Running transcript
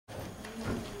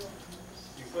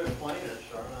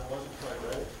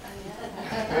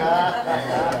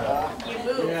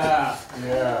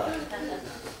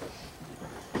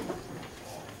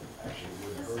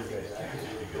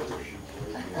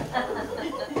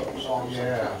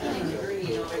Yeah.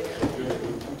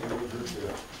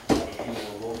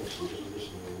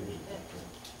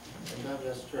 No,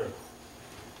 that's true.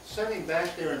 Sitting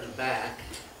back there in the back,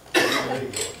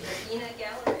 Peanut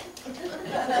gallery.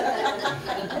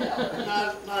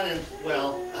 not in,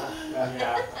 well,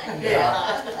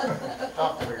 Yeah.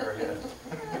 Top of your head.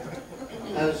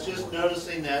 I was just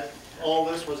noticing that all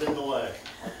this was in the way.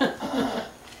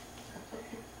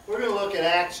 We're going to look at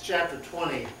Acts chapter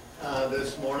 20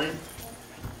 this morning.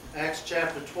 Acts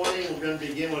chapter 20, we're going to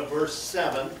begin with verse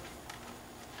 7. It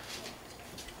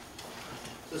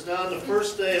says, "Now on the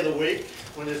first day of the week,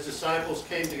 when his disciples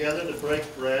came together to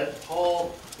break bread,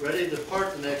 Paul, ready to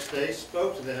depart the next day,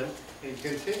 spoke to them and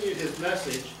continued his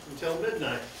message until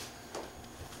midnight."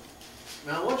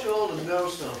 Now I want you all to know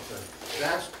something.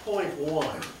 That's point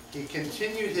one. He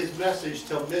continued his message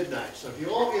till midnight. So if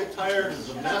you all get tired of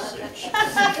the message,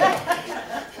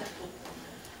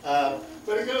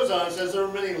 but it goes on. It says there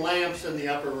were many lamps in the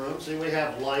upper room. See, we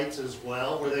have lights as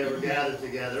well where they were gathered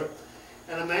together.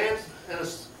 And in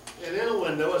a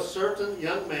window, a certain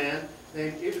young man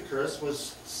named Eutychus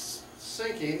was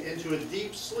sinking into a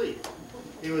deep sleep.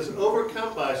 He was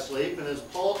overcome by sleep, and as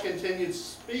Paul continued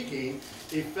speaking,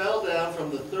 he fell down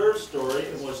from the third story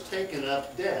and was taken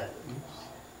up dead.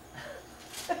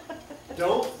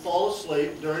 Don't fall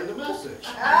asleep during the message.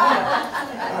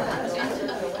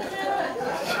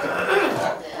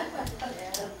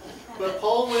 But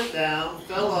Paul went down,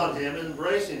 fell on him, and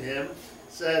embracing him,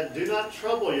 said, "Do not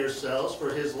trouble yourselves, for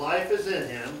his life is in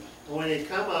him." And when he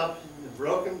come up, and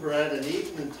broken bread, and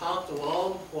eaten and talked a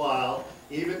long while,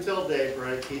 even till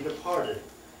daybreak, he departed.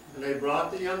 And they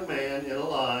brought the young man in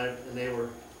alive, and they were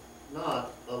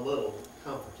not a little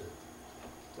comforted.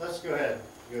 Let's go ahead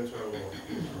and go to our Lord.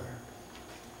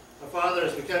 Our Father,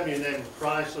 as we come in the name of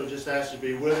Christ, Lord, just ask you to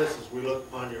be with us as we look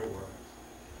upon your word.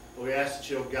 Lord, we ask that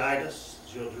you'll guide us,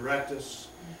 that you'll direct us.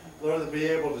 Lord, to be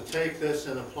able to take this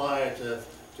and apply it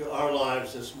to our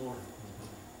lives this morning.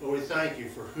 Lord, we thank you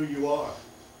for who you are.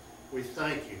 We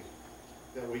thank you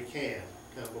that we can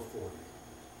come before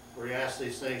you. We ask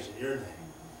these things in your name.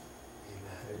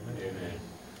 Amen.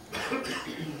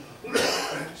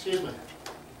 Amen. Excuse me.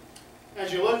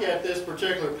 As you look at this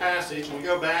particular passage, we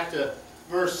go back to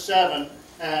verse 7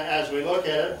 as we look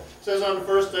at it. It says, "On the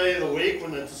first day of the week,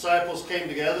 when the disciples came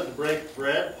together to break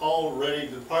bread, Paul, ready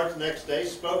to depart the next day,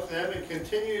 spoke to them and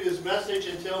continued his message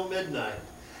until midnight."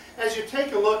 As you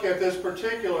take a look at this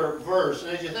particular verse,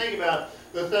 and as you think about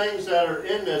the things that are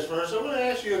in this verse, I want to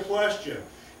ask you a question.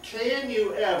 Can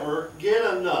you ever get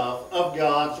enough of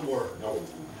God's Word? No.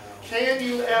 Can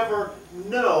you ever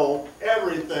know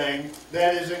everything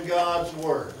that is in God's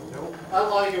Word? No. I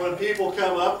like it when people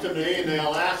come up to me and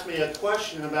they'll ask me a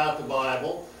question about the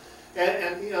Bible.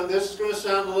 And you know, this is going to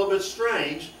sound a little bit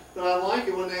strange, but I like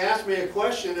it when they ask me a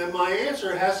question and my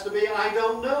answer has to be, I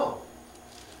don't know.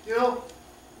 You know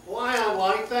why I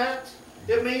like that?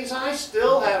 It means I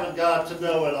still haven't got to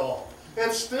know it all.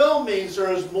 It still means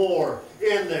there is more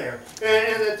in there.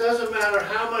 And it doesn't matter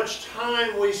how much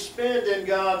time we spend in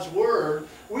God's Word,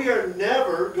 we are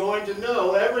never going to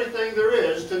know everything there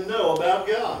is to know about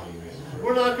God.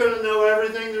 We're not going to know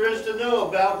everything there is to know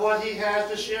about what He has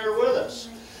to share with us.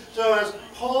 So as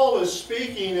Paul is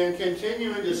speaking and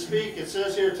continuing to speak, it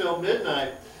says here till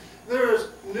midnight, there is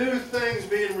new things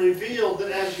being revealed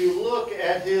as you look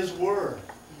at His Word.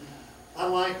 I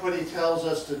like what he tells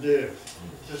us to do,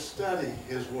 to study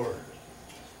his Word.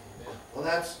 Well,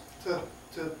 that's to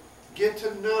get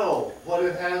to know what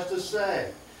it has to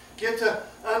say. Get to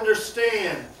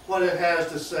understand what it has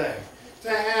to say. To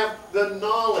have the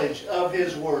knowledge of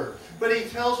his Word. But he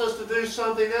tells us to do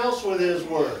something else with his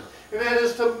Word, and that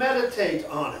is to meditate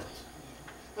on it.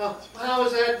 Now, how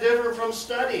is that different from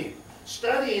studying?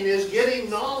 Studying is getting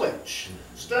knowledge.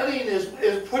 Studying is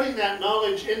putting that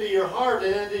knowledge into your heart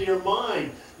and into your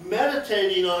mind.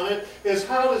 Meditating on it is,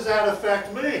 how does that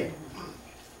affect me?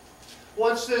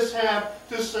 What's this have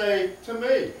to say to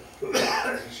me?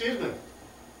 Excuse me.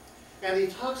 And he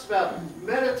talks about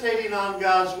meditating on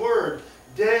God's Word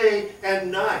day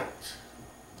and night.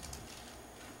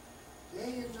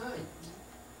 Day and night.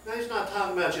 Now, he's not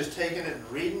talking about just taking it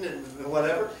and reading it and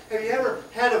whatever. Have you ever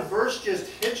had a verse just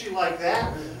hit you like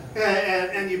that?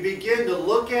 And you begin to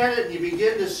look at it and you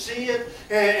begin to see it,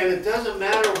 and it doesn't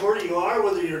matter where you are,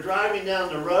 whether you're driving down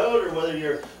the road or whether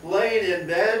you're laying in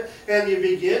bed, and you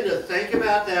begin to think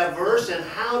about that verse and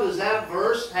how does that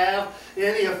verse have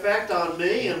any effect on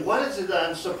me and what is it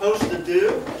I'm supposed to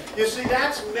do? You see,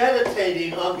 that's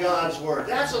meditating on God's Word.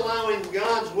 That's allowing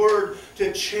God's Word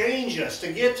to change us,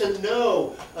 to get to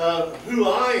know who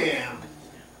I am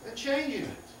and changing it.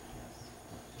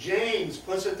 James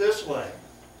puts it this way.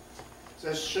 It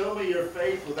says, show me your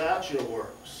faith without your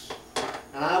works,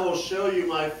 and I will show you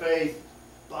my faith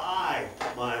by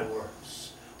my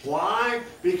works. Why?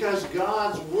 Because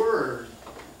God's Word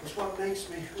is what makes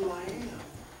me who I am.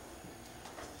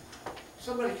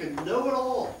 Somebody can know it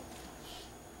all.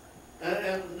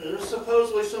 And there's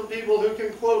supposedly some people who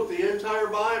can quote the entire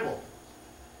Bible.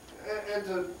 And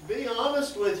to be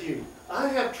honest with you, I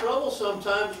have trouble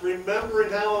sometimes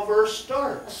remembering how a verse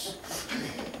starts.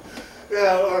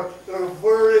 or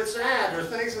where it's at, or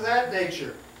things of that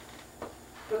nature.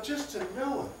 But just to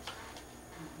know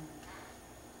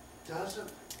it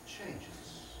doesn't change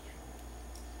us.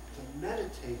 To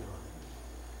meditate on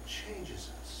it changes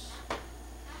us.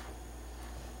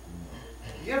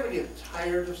 You ever get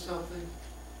tired of something?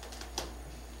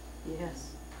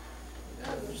 Yes.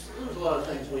 Yeah, there's a lot of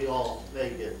things we all may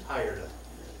get tired of.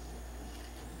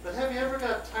 But have you ever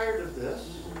got tired of this?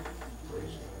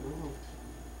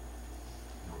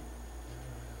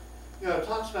 You know, it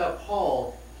talks about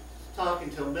Paul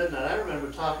talking till midnight. I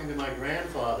remember talking to my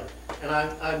grandfather, and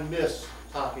I miss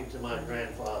talking to my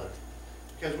grandfather,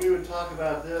 because we would talk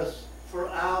about this for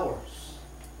hours.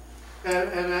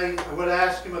 And I would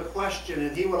ask him a question,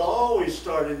 and he would always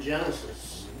start in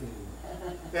Genesis.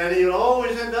 And he would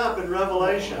always end up in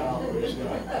Revelation.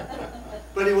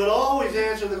 But he would always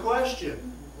answer the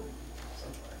question.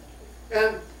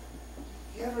 And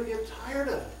you ever get tired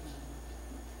of it?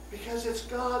 Because it's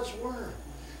God's Word.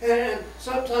 And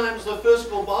sometimes the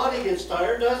physical body gets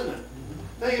tired, doesn't it?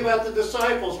 Think about the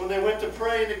disciples when they went to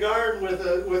pray in the garden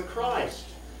with Christ.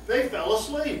 They fell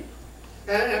asleep.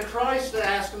 And Christ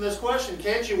asked them this question,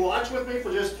 can't you watch with me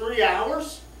for just 3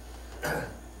 hours? The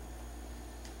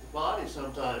body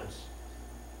sometimes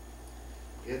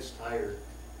gets tired.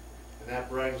 And that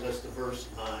brings us to verse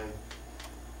 9.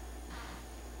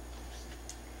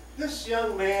 This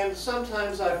young man,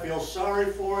 sometimes I feel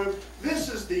sorry for him. This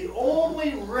is the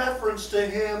only reference to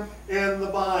him in the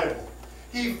Bible.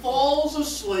 He falls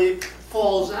asleep,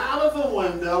 falls out of a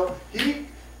window, he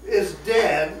is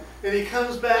dead, and he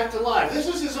comes back to life. This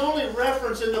is his only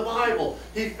reference in the Bible.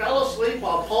 He fell asleep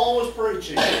while Paul was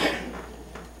preaching.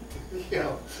 You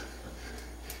know,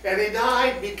 and he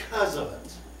died because of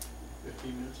it.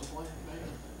 15 minutes of life,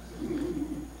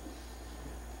 man.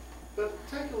 But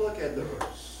take a look at the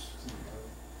verse.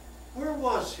 Where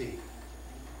was he?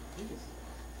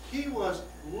 He was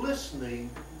listening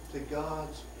to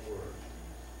God's Word.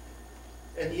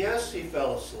 And yes, he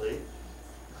fell asleep.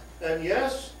 And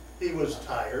yes, he was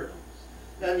tired.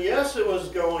 And yes, it was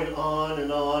going on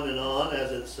and on and on,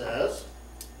 as it says.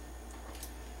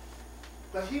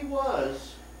 But he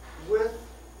was with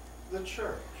the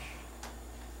church.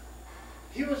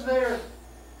 He was there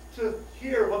to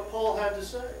hear what Paul had to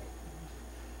say.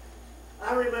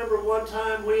 I remember one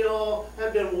time we all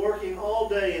had been working all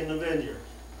day in the vineyard.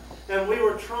 And we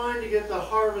were trying to get the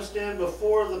harvest in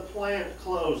before the plant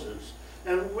closes.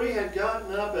 And we had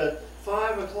gotten up at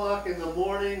 5 o'clock in the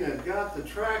morning and got the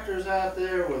tractors out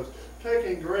there with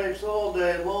picking grapes all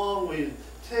day long. We'd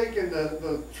taken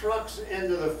the trucks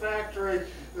into the factory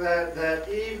that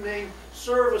evening.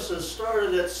 Services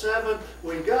started at 7.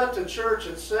 We got to church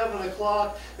at 7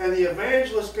 o'clock, and the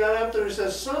evangelist got up there and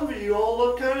says, some of you all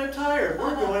look kind of tired.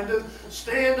 We're going to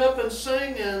stand up and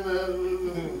sing and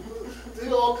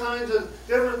do all kinds of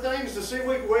different things to see if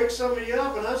we can wake some of you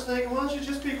up. And I was thinking, why don't you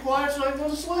just be quiet so I can go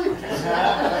to sleep?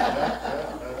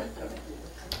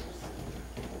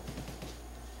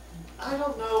 I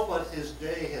don't know what his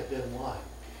day had been like.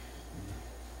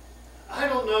 I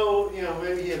don't know, you know,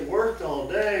 maybe he had worked all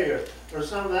day or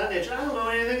some of that nature. I don't know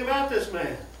anything about this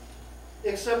man,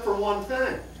 except for one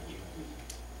thing.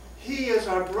 He is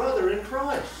our brother in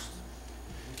Christ.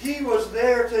 He was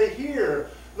there to hear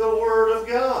the Word of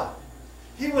God.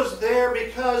 He was there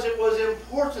because it was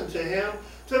important to him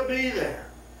to be there.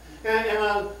 And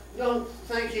I don't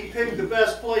think he picked the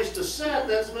best place to sit.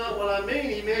 That's not what I mean.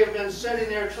 He may have been sitting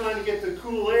there trying to get the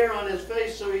cool air on his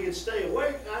face so he could stay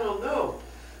awake. I don't know.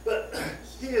 But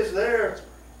he is there.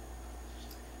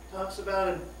 Talks about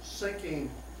him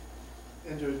sinking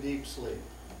into a deep sleep.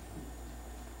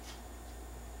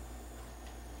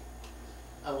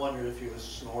 I wonder if he was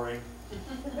snoring.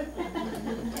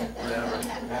 Whatever.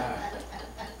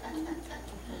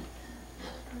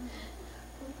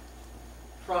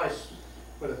 Christ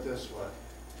put it this way.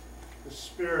 The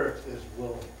spirit is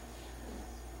willing,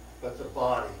 but the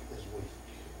body is weak.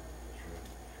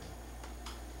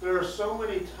 There are so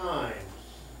many times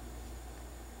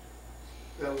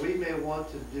that we may want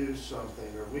to do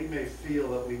something, or we may feel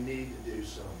that we need to do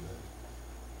something,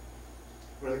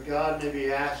 or that God may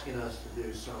be asking us to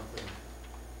do something.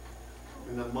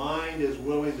 And the mind is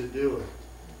willing to do it.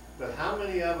 But how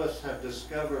many of us have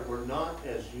discovered we're not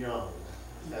as young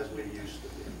as we used to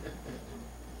be?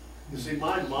 You see,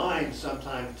 my mind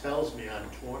sometimes tells me I'm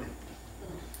 20.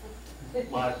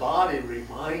 My body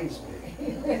reminds me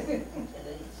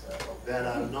that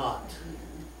I'm not.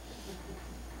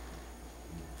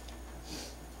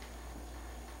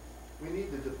 We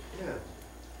need to depend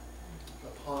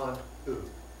upon who?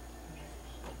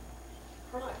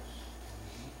 Christ.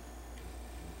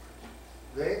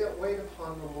 They that wait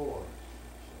upon the Lord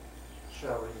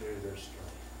shall renew their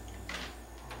strength.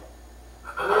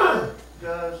 Where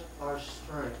does our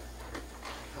strength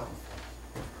come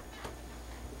from?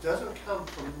 It doesn't come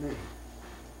from me.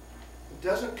 It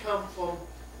doesn't come from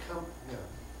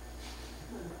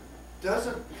It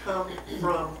doesn't come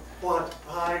from what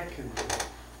I can do.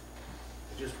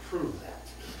 I just prove that.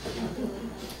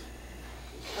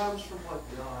 It comes from what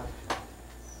God can do.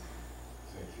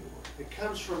 It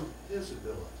comes from His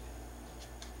ability.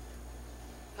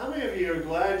 How many of you are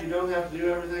glad you don't have to do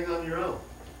everything on your own?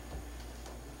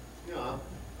 You know,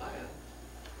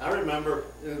 I remember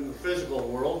in the physical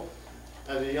world,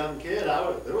 as a young kid,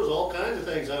 there was all kinds of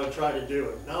things I would try to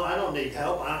do. No, I don't need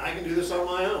help. I can do this on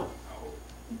my own.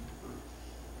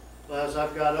 Well, as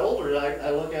I've got older,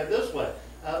 I look at it this way.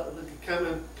 Come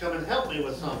and help me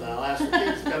with something. I'll ask the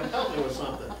kids to come help me with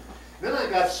something. Then I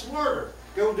got smarter.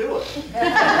 Go do it.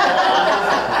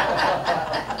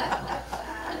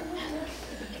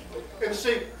 And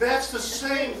see, that's the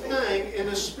same thing in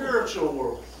the spiritual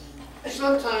world.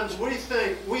 Sometimes we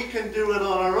think we can do it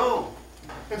on our own.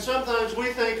 And sometimes we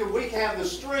think that we have the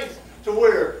strength to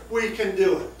where we can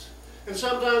do it. And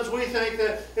sometimes we think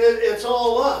that it's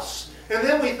all us. And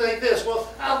then we think this,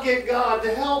 well, I'll get God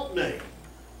to help me.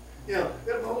 You know,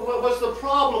 what's the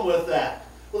problem with that?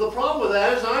 Well, the problem with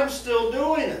that is I'm still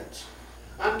doing it.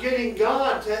 I'm getting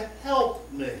God to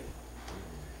help me.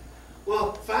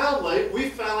 Well, we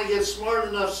finally get smart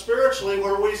enough spiritually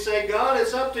where we say, God,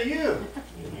 it's up to you.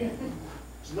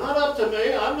 It's not up to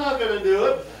me. I'm not going to do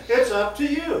it. It's up to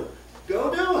you.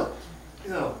 Go do it.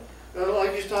 You know,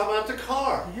 like he's talking about the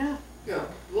car. Yeah. You know,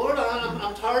 Lord,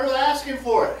 I'm tired of asking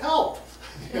for it. Help.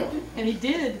 You know, And He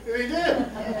did. and He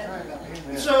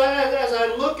did. So as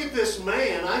I look at this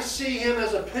man, I see him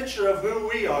as a picture of who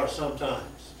we are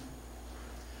sometimes.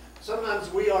 Sometimes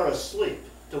we are asleep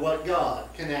to what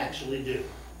God can actually do.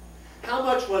 How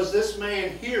much was this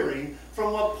man hearing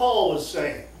from what Paul was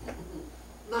saying?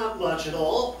 Not much at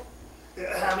all.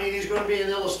 I mean, he's going to be an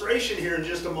illustration here in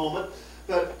just a moment.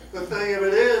 But the thing of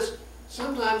it is,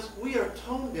 sometimes we are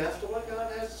tone deaf to what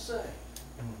God has to say.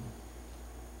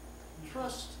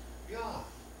 Trust God.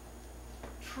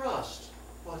 Trust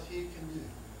what He can do.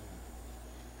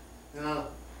 Now,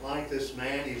 like this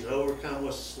man, he's overcome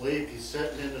with sleep. He's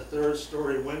sitting in the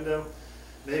third-story window.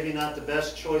 Maybe not the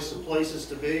best choice of places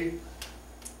to be.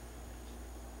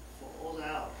 Falls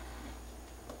out.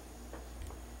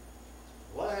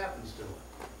 What happens to him?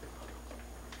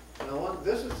 Now,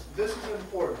 this is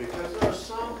important because there are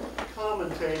some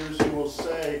commentators who will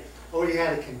say, "Oh, he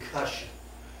had a concussion."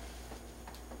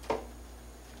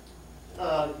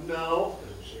 No,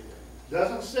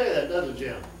 doesn't say that, does it,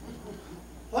 Jim?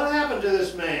 What happened to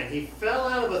this man? He fell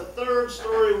out of a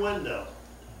third-story window.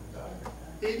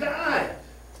 He died.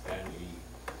 And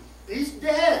He's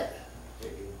dead.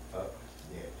 taken up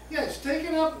dead. Yeah, he's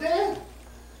taken up dead.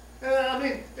 I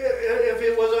mean, if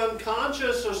it was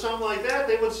unconscious or something like that,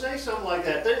 they would say something like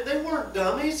that. They weren't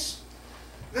dummies.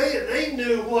 They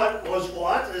knew what was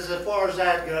what as far as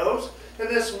that goes. And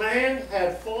this man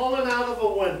had fallen out of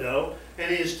a window,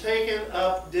 and he is taken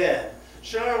up dead.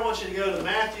 Shar, I want you to go to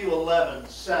Matthew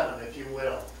 11:7, if you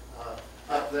will,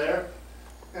 up there.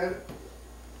 And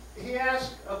he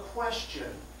asked a question.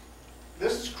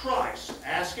 This is Christ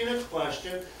asking a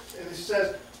question. And he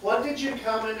says, what did you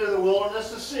come into the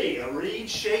wilderness to see? A reed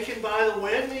shaken by the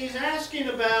wind? And he's asking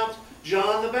about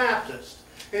John the Baptist.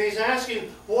 And he's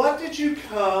asking, what did you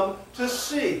come to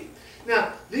see?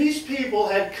 Now, these people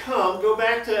had come, go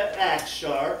back to Acts,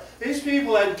 Shar. These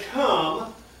people had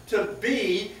come to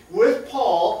be with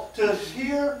Paul, to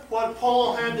hear what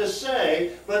Paul had to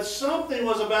say, but something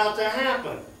was about to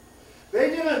happen. They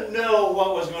didn't know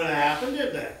what was going to happen,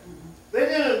 did they? They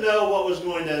didn't know what was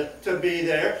going to be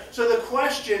there. So the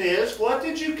question is, what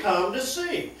did you come to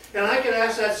see? And I could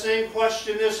ask that same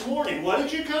question this morning. What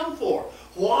did you come for?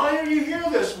 Why are you here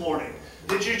this morning?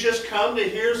 Did you just come to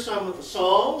hear some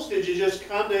songs? Did you just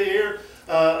come to hear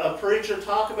a preacher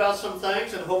talk about some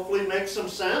things and hopefully make some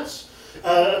sense?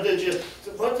 What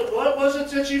was it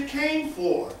that you came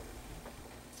for?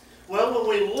 Well, when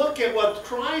we look at what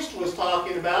Christ was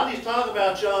talking about, he's talking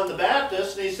about John the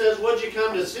Baptist, and he says, what'd you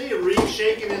come to see? A reed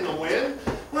shaking in the wind?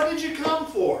 What did you come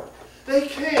for? They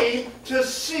came to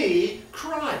see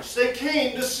Christ. They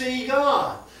came to see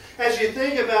God. As you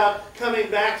think about coming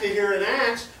back to here in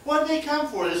Acts, what did they come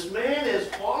for? This man has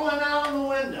fallen out of the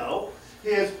window.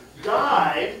 He has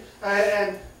died,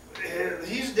 and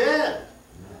he's dead.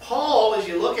 Paul, as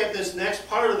you look at this next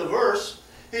part of the verse,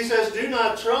 he says, do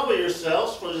not trouble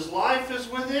yourselves, for his life is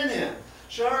within him.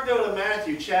 Shall we go to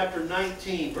Matthew chapter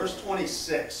 19, verse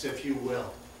 26, if you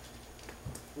will.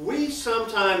 We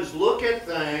sometimes look at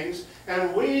things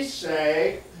and we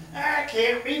say, that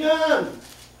can't be done.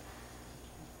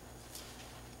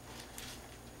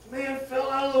 Man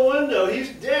fell out of the window.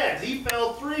 He's dead. He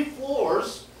fell 3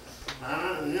 floors.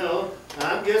 I'm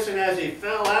guessing as he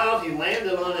fell out, he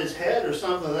landed on his head or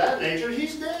something of that nature.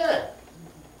 He's dead.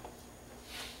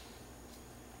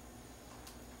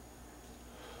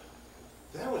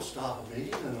 That would stop a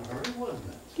meeting in a hurry, wouldn't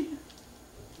it?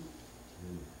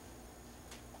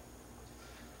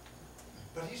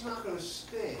 But he's not going to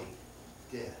stay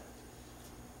dead.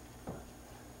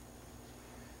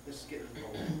 This is getting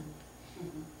old.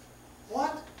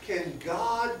 What can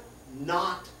God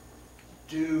not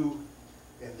do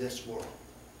in this world?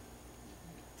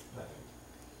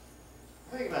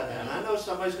 Think about that. And I know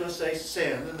somebody's going to say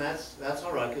sin, and that's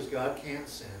all right, because God can't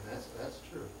sin. That's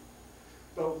true.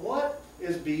 But what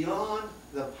is beyond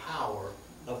the power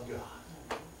of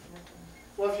God?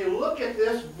 Well, if you look at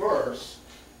this verse,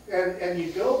 and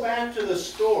you go back to the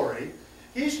story,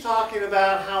 he's talking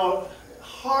about how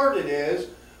hard it is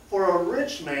for a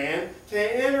rich man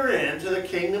to enter into the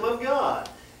kingdom of God.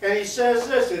 And he says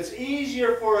this, it's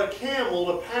easier for a camel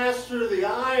to pass through the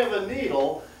eye of a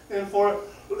needle than for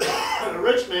a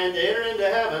rich man to enter into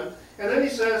heaven. And then he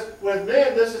says, with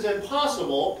men this is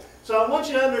impossible. So I want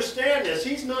you to understand this.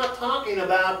 He's not talking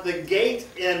about the gate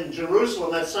in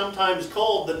Jerusalem that's sometimes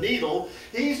called the needle.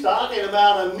 He's talking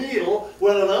about a needle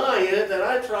with an eye in it that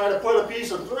I try to put a piece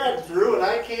of thread through and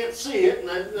I can't see it, and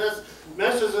that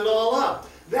messes it all up.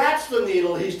 That's the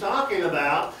needle he's talking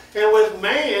about. And with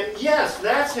man, yes,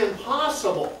 that's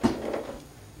impossible.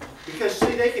 Because,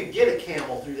 see, they could get a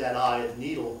camel through that eye of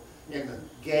needle in the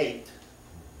gate.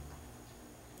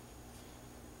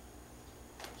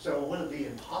 So it wouldn't be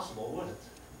impossible, would it?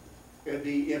 It would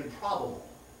be improbable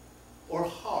or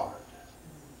hard.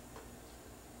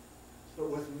 But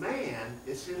with man,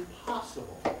 it's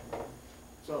impossible.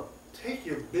 So take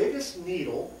your biggest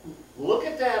needle, look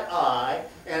at that eye,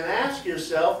 and ask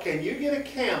yourself, can you get a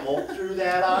camel through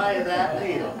that eye of that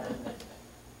needle?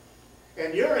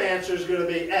 And your answer is going to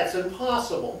be, that's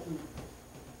impossible.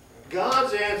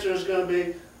 God's answer is going to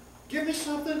be, give me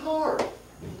something hard.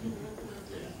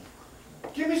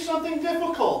 Give me something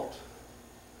difficult.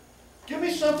 Give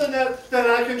me something that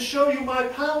I can show you my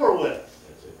power with.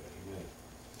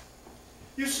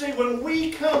 You see, when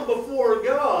we come before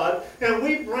God and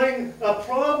we bring a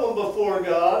problem before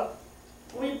God,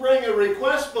 we bring a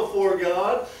request before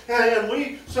God,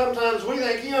 and sometimes we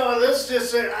think, this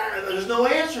just, there's no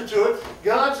answer to it.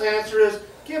 God's answer is,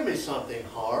 give me something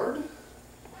hard.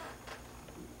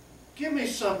 Give me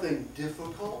something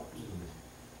difficult.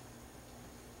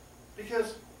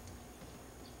 Because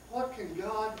what can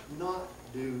God not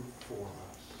do for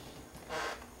us?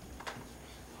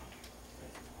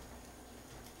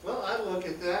 Well, I look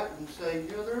at that and say,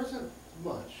 there isn't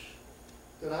much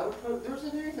that I would put, there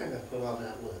isn't anything I put on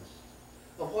that list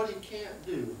of what he can't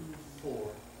do for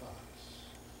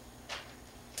us.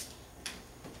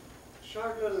 Shall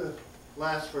I go to the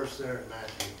last verse there in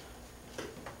Matthew?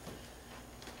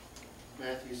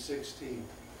 Matthew 16.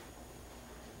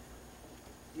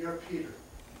 You're Peter.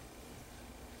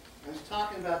 I was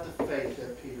talking about the faith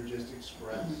that Peter just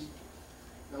expressed.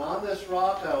 And on this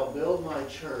rock I will build my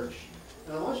church.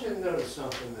 And I want you to notice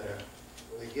something there.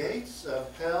 The gates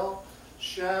of hell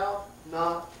shall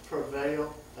not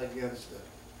prevail against it.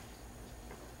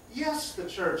 Yes, the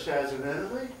church has an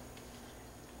enemy.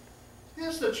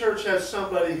 Yes, the church has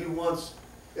somebody who wants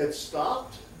it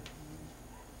stopped.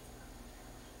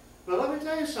 But let me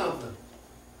tell you something.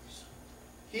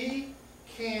 He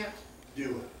can't do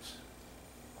it.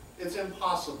 It's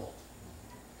impossible.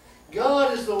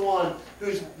 God is the one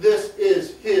this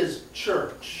is his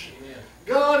church.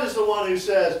 God is the one who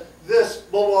says this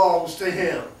belongs to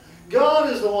him. God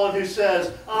is the one who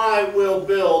says, I will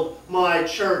build my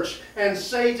church. And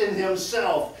Satan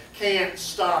himself can't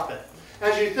stop it.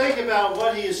 As you think about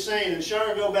what he is saying, and shall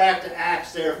we go back to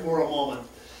Acts there for a moment.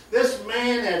 This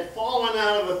man had fallen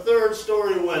out of a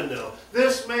third-story window.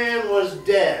 This man was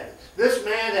dead. This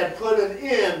man had put an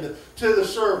end to the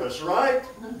service, right?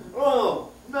 Oh,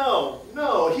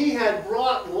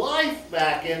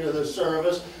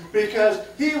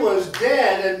 was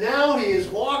dead, and now he is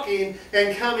walking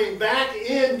and coming back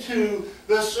into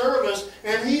the service,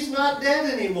 and he's not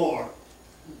dead anymore.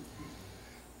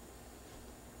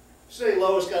 See,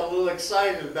 Lois got a little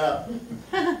excited about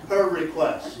her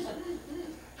request.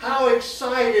 How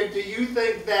excited do you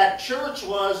think that church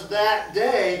was that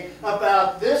day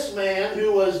about this man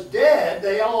who was dead?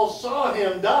 They all saw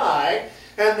him die,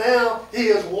 and now he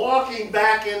is walking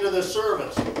back into the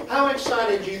service. How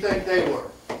excited do you think they were?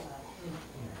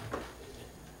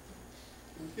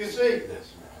 You see,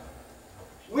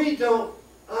 we don't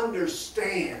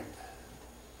understand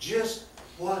just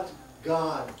what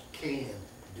God can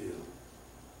do.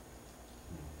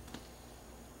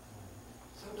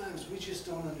 Sometimes we just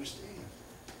don't understand.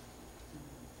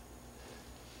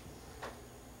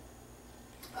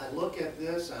 I look at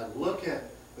this, I look at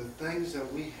the things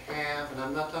that we have, and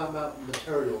I'm not talking about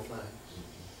material things.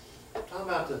 I'm talking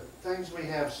about the things we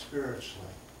have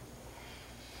spiritually.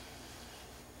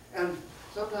 And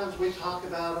sometimes we talk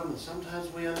about them, and sometimes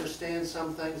we understand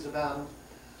some things about them.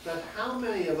 But how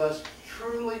many of us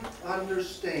truly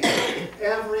understand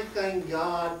everything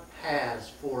God has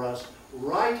for us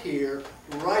right here,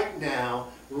 right now,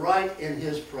 right in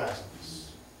His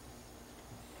presence?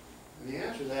 And the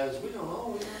answer to that is we don't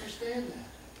always understand that.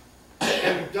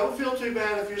 And don't feel too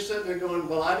bad if you're sitting there going,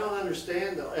 well, I don't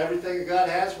understand everything that God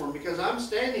has for me, because I'm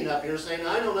standing up here saying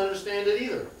I don't understand it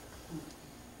either.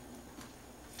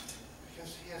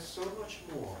 Because He has so much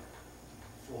more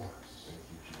for us.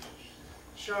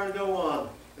 Shar, go on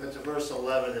to verse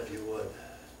 11 if you would.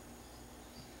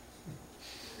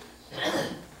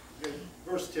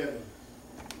 Verse 10,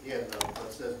 yeah, no,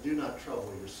 it says, do not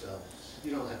trouble yourselves.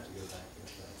 You don't have to go back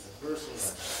into that. Verse 11.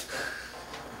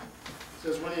 It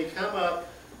says, when you come up,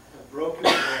 have broken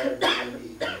bread and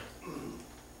eaten it.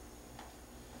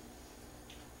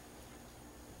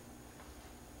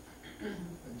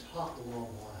 And talked a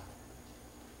long while.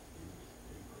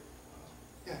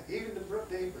 Yeah, even the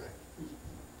daybreak.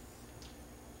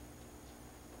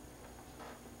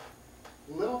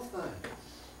 Little things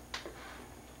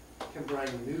can bring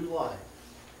new life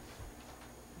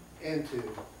into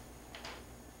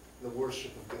the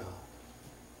worship of God.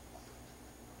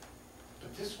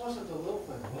 But this wasn't a little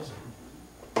thing, was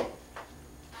it?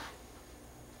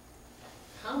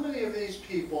 How many of these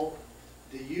people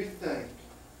do you think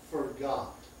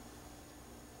forgot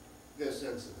this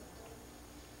incident?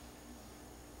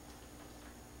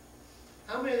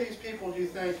 How many of these people do you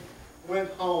think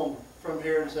went home from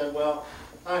here and said, well,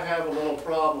 I have a little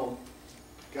problem.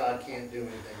 God can't do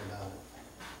anything about it.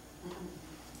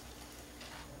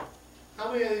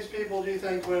 How many of these people do you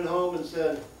think went home and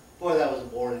said, boy, that was a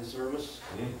boring service.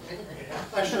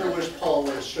 I sure wish Paul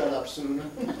would have shut up sooner.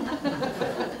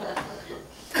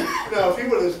 Now, if he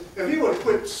would have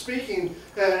quit speaking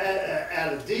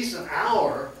at a decent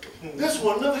hour, this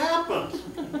wouldn't have happened.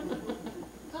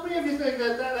 How many of you think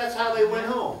that that's how they went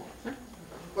home?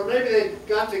 Or maybe they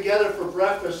got together for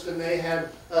breakfast and they had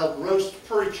a roast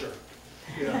preacher.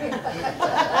 You know.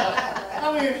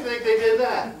 How many of you think they did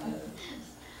that?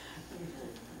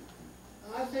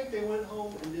 I think they went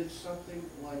home and did something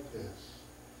like this.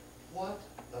 What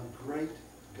a great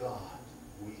God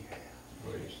we have.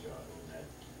 Praise God. Amen.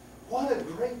 What a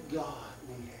great God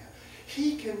we have.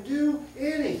 He can do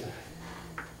anything.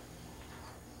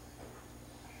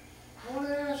 I want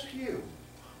to ask you,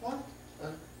 what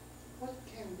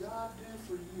can God do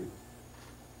for you?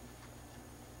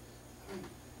 I mean,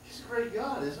 He's a great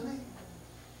God, isn't He?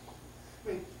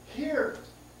 I mean, here,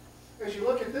 as you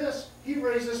look at this, He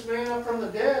raised this man up from the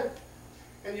dead,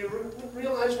 and you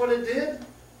realize what it did?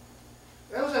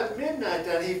 That was at midnight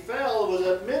that he fell. It was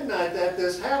at midnight that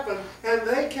this happened, and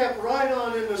they kept right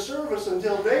on in the service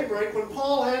until daybreak when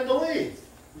Paul had to leave.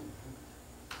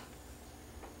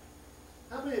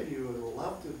 How many of you would have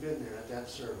loved to have been there at that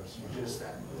service for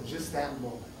just that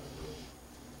moment?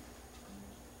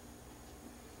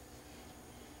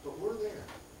 But we're there.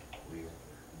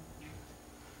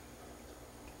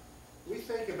 We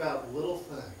think about little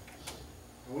things,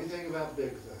 and we think about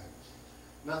big things.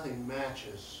 Nothing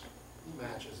matches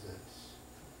this.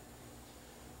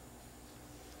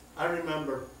 I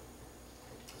remember,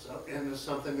 and it's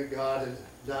something that God had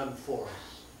done for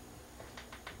us.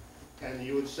 And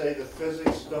you would say the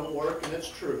physics don't work, and it's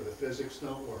true, the physics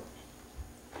don't work.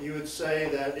 You would say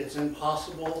that it's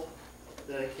impossible,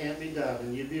 that it can't be done,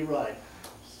 and you'd be right.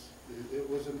 It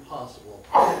was impossible.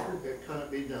 It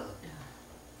couldn't be done.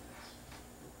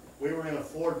 We were in a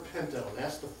Ford Pinto, and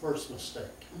that's the first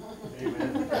mistake.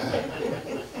 Amen.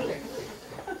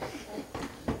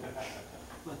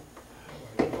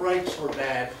 The brakes were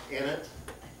bad in it,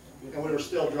 and we were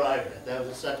still driving it. That was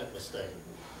the second mistake.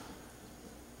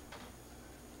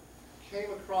 came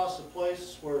across a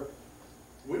place where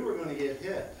we were going to get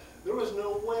hit. There was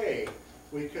no way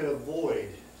we could avoid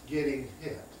getting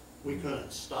hit. We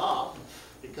couldn't stop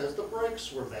because the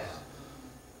brakes were bad.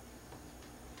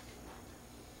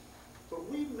 But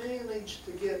we managed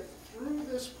to get through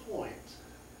this point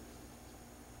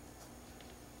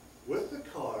with the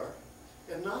car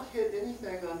and not hit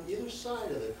anything on either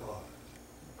side of the car.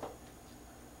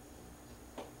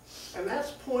 And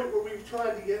that's the point where we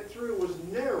tried to get through was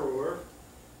narrower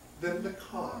than the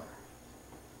car.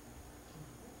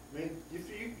 I mean, if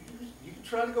you can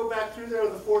try to go back through there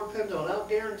with a Ford Pinto, and I'll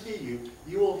guarantee you,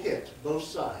 you will hit both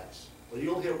sides. Or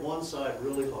you'll hit one side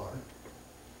really hard.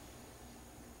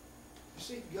 You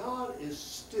see, God is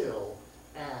still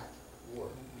at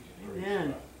work.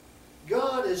 Amen.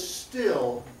 God is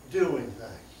still doing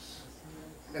things.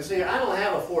 And see, I don't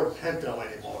have a Ford Pinto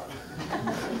anymore.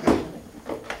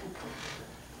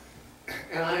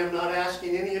 And I am not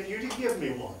asking any of you to give me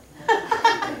one.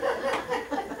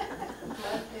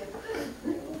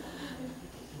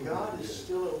 God is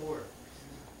still at work.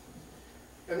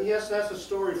 And yes, that's a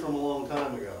story from a long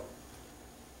time ago.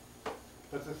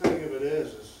 But the thing of it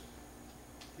is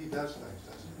He does things,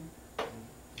 doesn't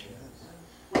He?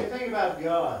 When you think about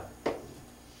God, you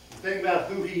think about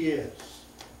who He is.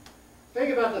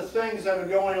 Think about the things that are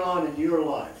going on in your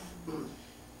life.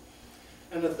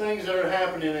 And the things that are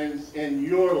happening in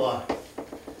your life.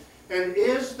 And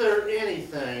is there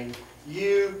anything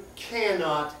you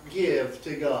cannot give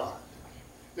to God?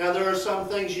 Now, there are some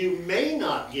things you may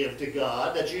not give to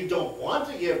God, that you don't want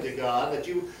to give to God, that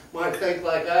you might think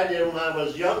like I did when I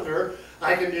was younger,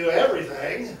 I can do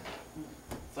everything.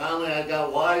 Finally, I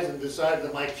got wise and decided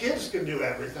that my kids can do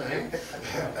everything.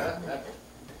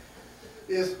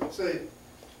 See, you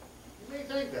may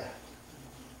think that.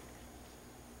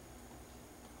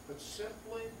 But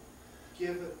simply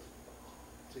give it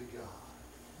to God.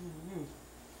 Mm-hmm.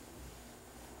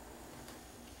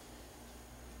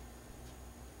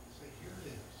 Say, here it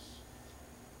is.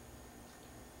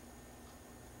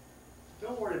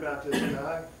 Don't worry about this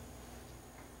guy.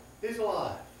 He's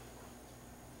alive.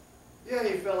 Yeah,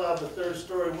 he fell out of the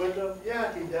third-story window.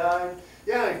 Yeah, he died.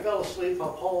 Yeah, he fell asleep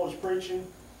while Paul was preaching.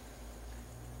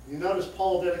 You notice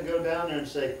Paul didn't go down there and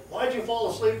say, "Why'd you fall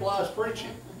asleep while I was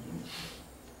preaching?"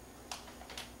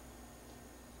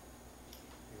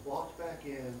 He walked back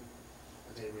in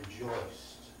and they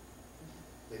rejoiced.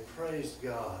 They praised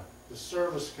God. The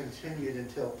service continued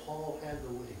until Paul had to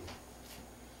leave.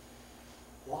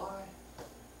 Why?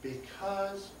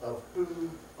 Because of who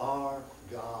our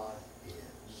God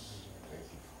is.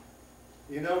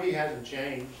 You know, He hasn't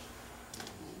changed.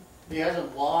 He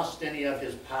hasn't lost any of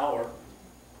His power.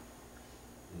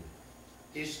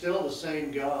 He's still the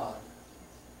same God.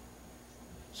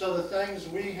 So the things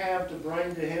we have to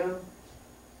bring to Him,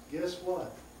 guess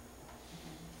what?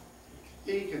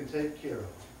 He can take care of them,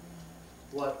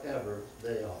 whatever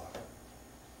they are.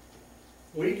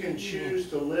 We can choose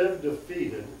to live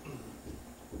defeated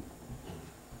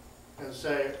and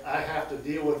say, I have to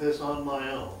deal with this on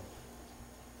my own.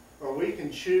 Or we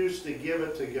can choose to give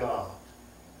it to God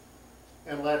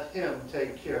and let Him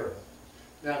take care of it.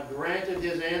 Now, granted,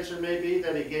 His answer may be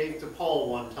that He gave to Paul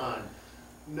one time,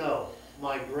 "No,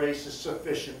 my grace is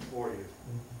sufficient for you."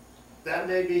 That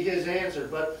may be His answer,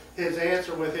 but His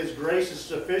answer with His grace is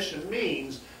sufficient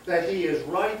means that He is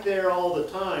right there all the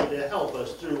time to help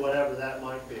us through whatever that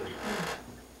might be.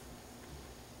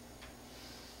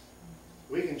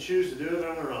 We can choose to do it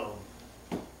on our own,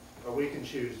 or we can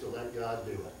choose to let God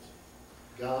do it.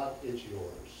 God, it's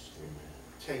yours.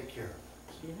 Take care of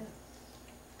it. Yeah.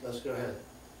 Let's go ahead.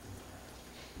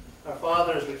 Our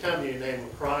Father, as we come to you in the name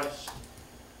of Christ,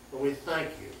 we thank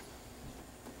you.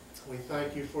 We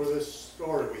thank you for this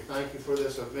story. We thank you for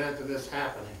this event and this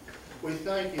happening. We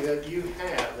thank you that you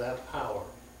have that power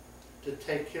to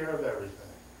take care of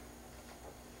everything.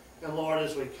 And Lord,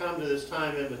 as we come to this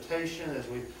time of invitation, as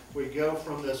we go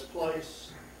from this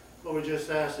place, Lord, we just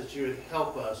ask that you would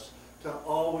help us to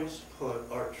always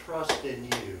put our trust in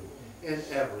you in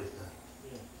everything.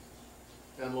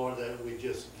 And Lord, that we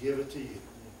just give it to you.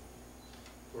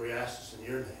 We ask this in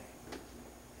your name.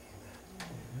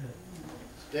 Amen.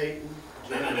 Dayton,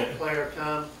 Jen, and Claire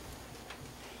come.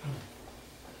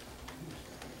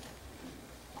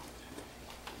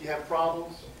 You have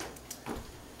problems?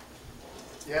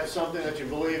 You have something that you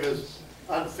believe is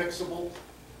unfixable?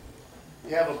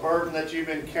 You have a burden that you've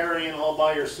been carrying all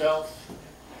by yourself?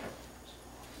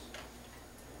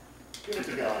 Give it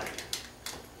to God.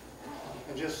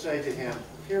 And just say to Him,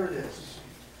 here it is.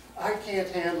 I can't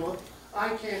handle it. I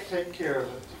can't take care of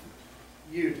it.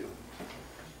 You do.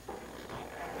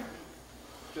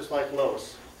 Just like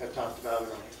Lois. had talked about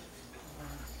earlier.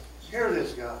 Here it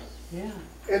is, God. Yeah.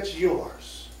 It's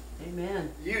yours.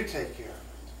 Amen. You take care of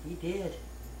it. He did.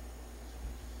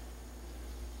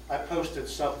 I posted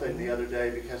something the other day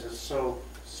because it's so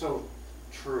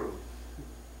true.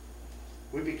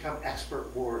 We become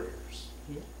expert warriors.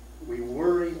 Yeah. We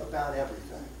worry about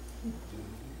everything.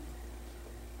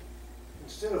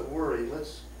 Instead of worry,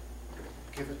 let's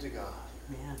give it to God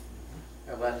Yeah.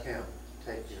 and let Him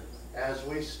take care of it. As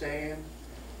we stand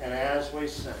and as we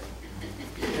sing,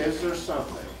 is there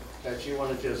something that you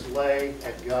want to just lay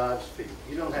at God's feet?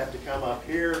 You don't have to come up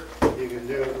here. You can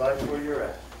do it right where you're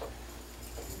at.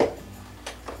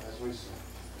 As we sing.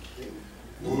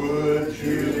 Would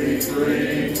you be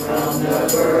free from the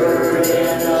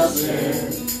burden of sin?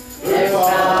 There's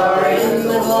power in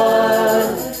the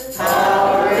blood,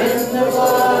 power in the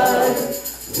blood.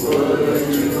 Would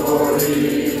you for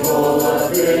evil a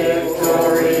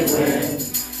victory win?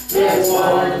 There's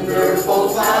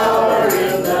wonderful power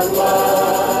in the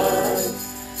blood.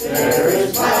 There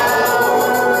is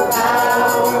power,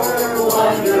 power,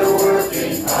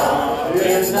 wonder-working power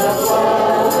in the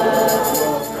blood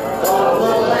of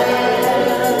the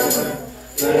Lamb.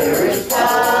 There is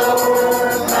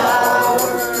power,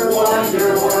 power,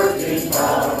 wonder-working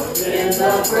power in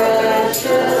the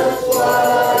precious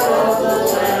blood of the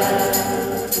Lamb.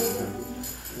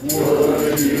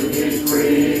 Would you be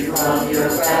free from your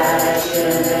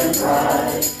passion and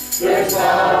pride? There's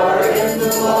power in the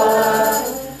blood,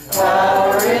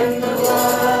 power in the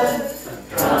blood.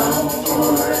 Come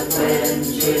forth,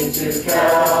 cleansing to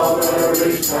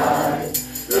Calvary's side.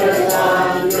 There's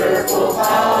wonderful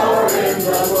power in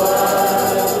the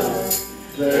blood.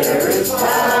 There is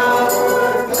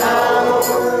power,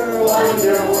 power,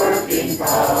 wonder-working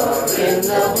power in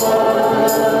the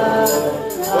blood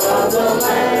of the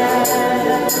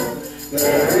Lamb.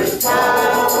 There is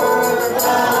power,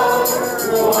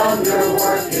 power,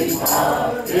 wonder-working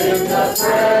power in the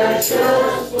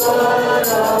precious blood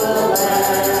of the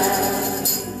Lamb.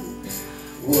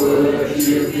 Would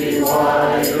you be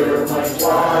whiter, much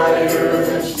whiter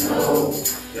than snow?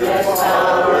 There's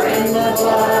power in the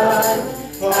blood,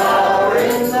 power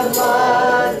in the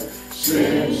blood.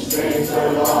 Sin stains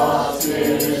are lost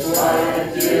in His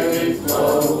life-giving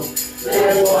flow.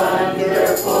 There's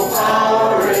wonderful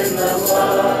power in the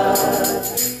blood.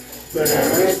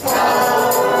 There is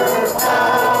power,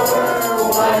 power,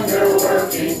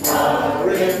 wonder-working power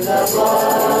in the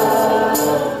blood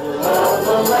of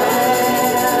the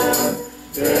Lamb.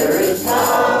 There is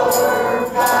power,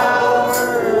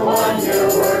 power,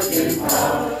 wonder-working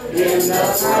power in the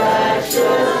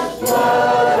precious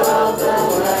blood of the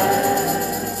Lamb.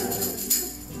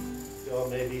 You all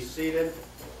may be seated.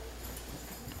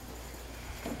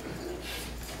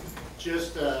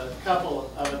 Just a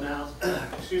couple of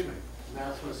announcements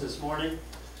this morning.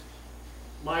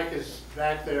 Mike is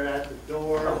back there at the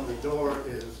door, and the door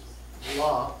is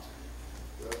locked.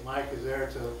 But Mike is there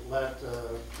to let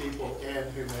people in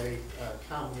who may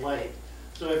come late.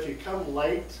 So if you come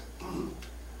late,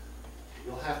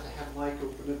 you'll have to have Mike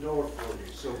open the door for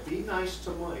you. So be nice to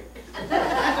Mike.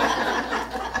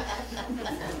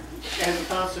 And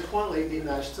consequently, be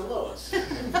nice to Lois.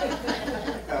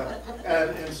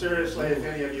 And seriously, if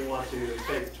any of you want to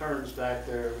take turns back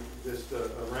there, just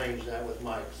arrange that with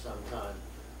Mike sometime.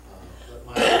 But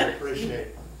Mike, I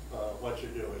appreciate what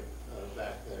you're doing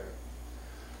back there.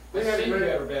 I sing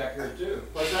better back here too.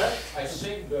 What's that? I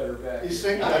sing better back You here.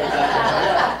 sing better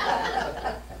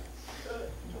back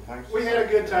there. We had a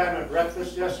good time at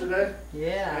breakfast yesterday.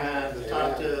 Yeah. And to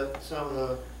talk to some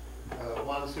of the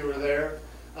ones who were there.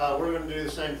 We're going to do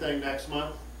the same thing next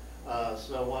month.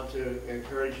 So I want to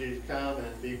encourage you to come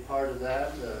and be part of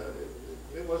that.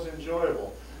 It was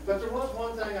enjoyable. But there was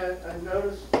one thing I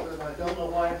noticed, and I don't know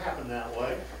why it happened that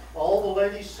way. All the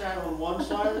ladies sat on one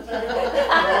side of the table,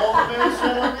 and all the men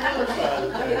sat on the other side of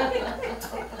the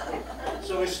table.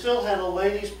 So we still had a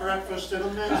ladies' breakfast and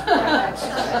a men's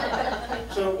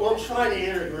breakfast. So we'll try to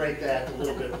integrate that a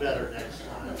little bit better next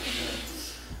time.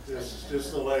 This is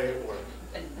just the way it works.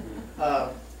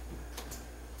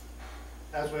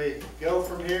 As we go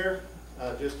from here,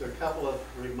 just a couple of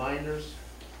reminders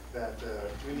that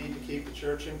we need to keep the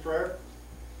church in prayer.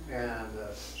 And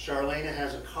Charlena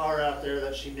has a car out there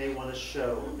that she may want to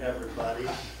show everybody.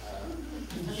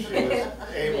 She was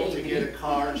able to get a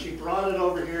car, and she brought it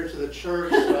over here to the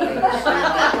church. So she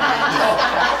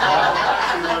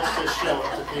wants to show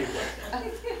it to people.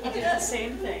 He did the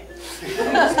same thing.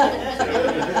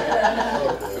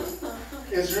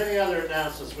 Is there any other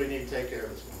announcements we need to take care of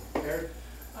this morning? Eric?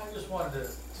 I just wanted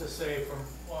to say from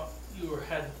what you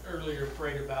had earlier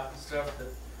prayed about and stuff, that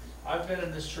I've been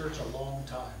in this church a long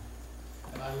time,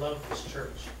 and I love this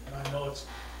church, and I know it's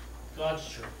God's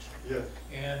church. Yeah.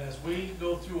 And as we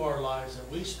go through our lives and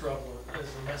we struggle, as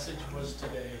the message was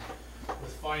today,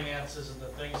 with finances and the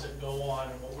things that go on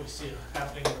and what we see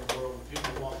happening in the world, with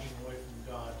people walking away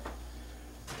from God,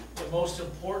 the most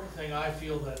important thing I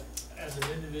feel that as an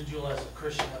individual, as a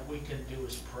Christian, that we can do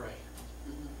is pray.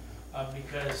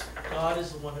 Because God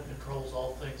is the one that controls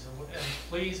all things. And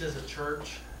please, as a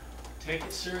church, take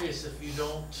it serious if you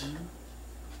don't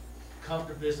come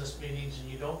to business meetings and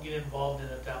you don't get involved in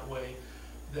it that way,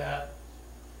 that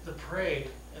the pray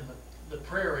and the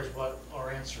prayer is what our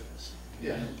answer is.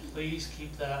 Yeah. And please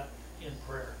keep that in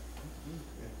prayer.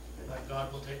 That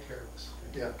God will take care of us.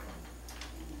 Yeah.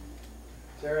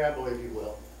 Terry, I believe you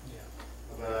will. Yeah,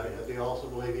 But I do also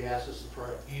believe he asks us to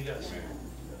pray. He does.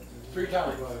 3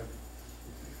 times.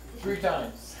 3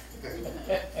 times.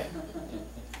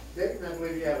 Dick, I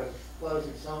believe you have a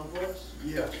closing song for us.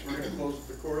 Yes, we're going to close with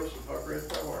the chorus of How Great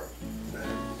Thou Art.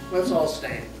 Let's all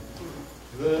stand.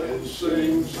 Then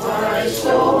sings My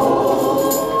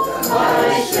soul,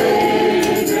 my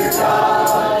Savior God.